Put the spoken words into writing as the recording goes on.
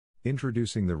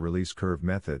Introducing the Release Curve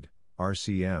Method,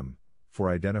 RCM,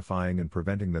 for identifying and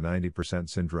preventing the 90%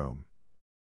 syndrome.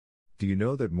 Do you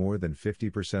know that more than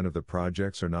 50% of the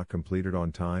projects are not completed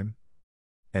on time?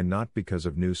 And not because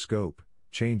of new scope,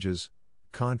 changes,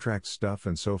 contract stuff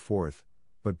and so forth,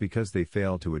 but because they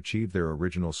fail to achieve their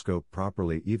original scope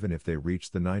properly even if they reach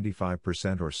the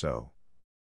 95% or so.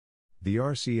 The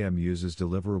RCM uses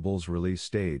Deliverables Release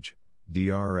Stage,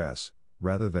 DRS,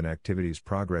 rather than Activities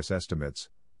Progress Estimates,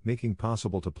 making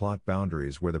possible to plot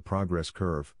boundaries where the progress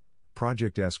curve,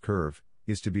 Project S-curve,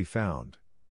 is to be found.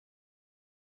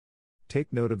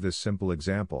 Take note of this simple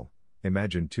example.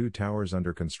 Imagine 2 towers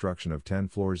under construction of 10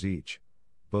 floors each.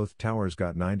 Both towers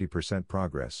got 90%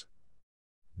 progress.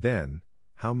 Then,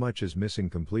 how much is missing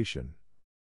completion?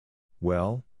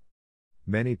 Well,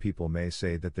 many people may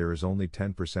say that there is only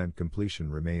 10% completion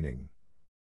remaining.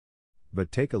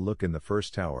 But take a look in the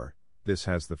first tower. This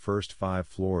has the first 5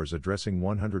 floors addressing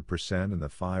 100% and the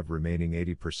 5 remaining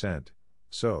 80%.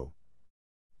 So,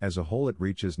 as a whole it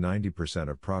reaches 90%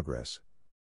 of progress.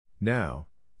 Now,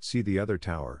 see the other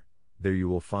tower. There you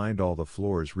will find all the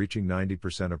floors reaching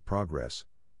 90% of progress,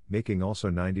 making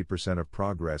also 90% of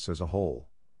progress as a whole.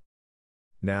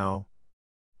 Now,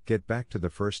 get back to the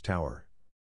first tower.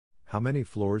 How many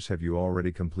floors have you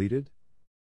already completed?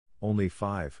 Only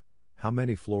 5. How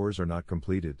many floors are not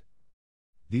completed?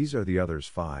 These are the others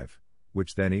 5,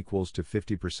 which then equals to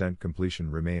 50%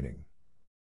 completion remaining.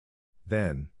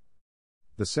 Then,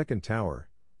 the second tower,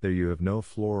 there you have no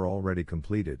floor already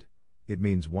completed. It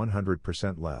means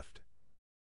 100% left.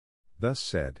 Thus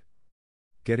said,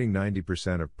 getting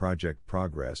 90% of project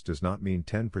progress does not mean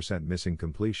 10% missing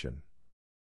completion.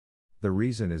 The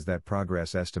reason is that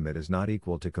progress estimate is not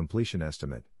equal to completion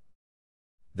estimate.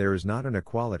 There is not an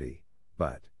equality,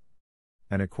 but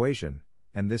an equation,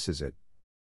 and this is it.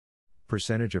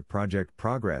 Percentage of project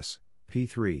progress,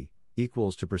 P3,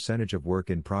 equals to percentage of work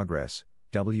in progress,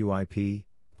 WIP,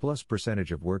 plus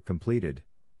percentage of work completed,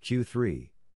 Q3.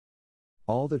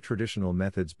 All the traditional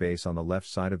methods base on the left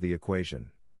side of the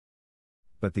equation.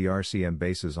 But the RCM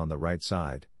bases on the right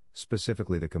side,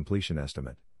 specifically the completion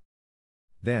estimate.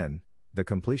 Then, the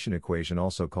completion equation,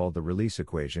 also called the release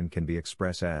equation, can be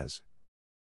expressed as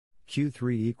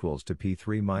Q3 equals to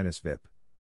P3 minus VIP.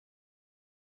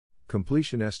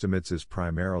 Completion estimates is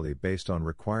primarily based on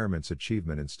requirements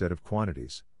achievement instead of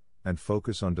quantities, and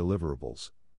focus on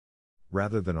deliverables,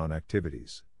 rather than on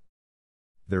activities.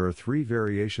 There are 3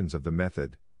 variations of the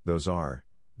method. Those are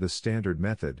the standard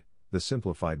method, the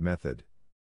simplified method,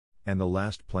 and the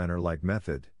last planner-like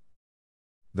method.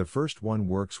 The first one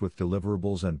works with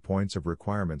deliverables and points of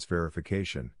requirements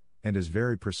verification, and is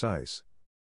very precise.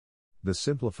 The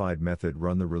simplified method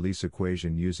run the release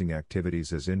equation using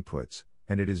activities as inputs,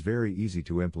 and it is very easy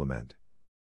to implement.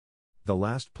 The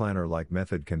last planner-like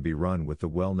method can be run with the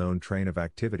well-known train of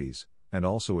activities, and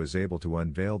also is able to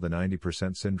unveil the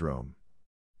 90% syndrome.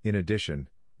 In addition,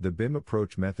 the BIM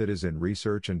approach method is in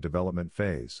research and development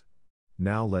phase.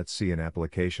 Now let's see an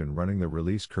application running the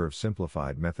release curve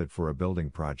simplified method for a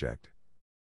building project.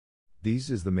 This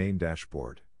is the main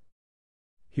dashboard.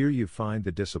 Here you find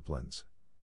the disciplines.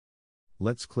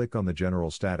 Let's click on the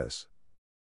general status.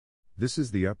 This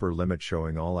is the upper limit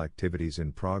showing all activities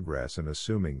in progress and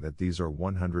assuming that these are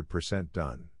 100%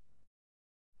 done.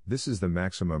 This is the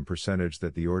maximum percentage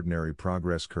that the ordinary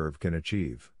progress curve can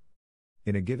achieve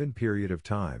in a given period of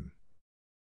time.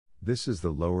 This is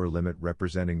the lower limit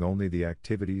representing only the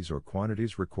activities or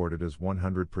quantities recorded as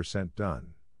 100%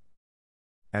 done.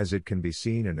 As it can be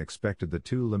seen and expected, the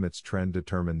 2 limits trend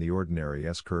determine the ordinary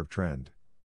S-curve trend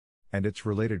and its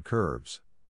related curves.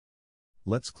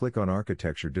 Let's click on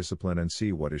Architecture discipline and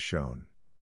see what is shown.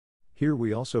 Here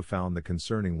we also found the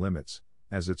concerning limits,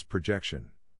 as its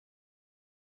projection.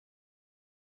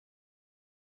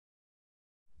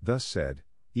 Thus said,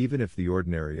 even if the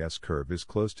ordinary S-curve is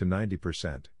close to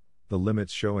 90%, the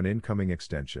limits show an incoming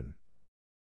extension.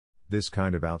 This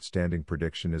kind of outstanding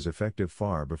prediction is effective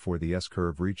far before the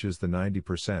S-curve reaches the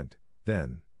 90%,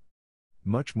 then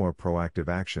much more proactive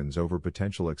actions over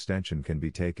potential extension can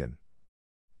be taken.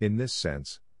 In this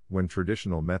sense, when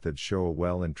traditional methods show a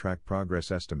well-in-track progress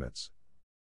estimates,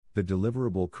 the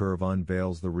deliverable curve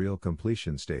unveils the real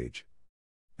completion stage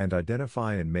and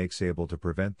identify and makes able to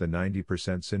prevent the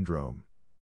 90% syndrome.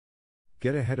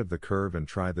 Get ahead of the curve and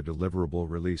try the deliverable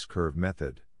release curve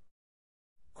method.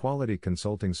 Quality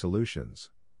Consulting Solutions.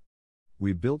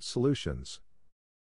 We built solutions.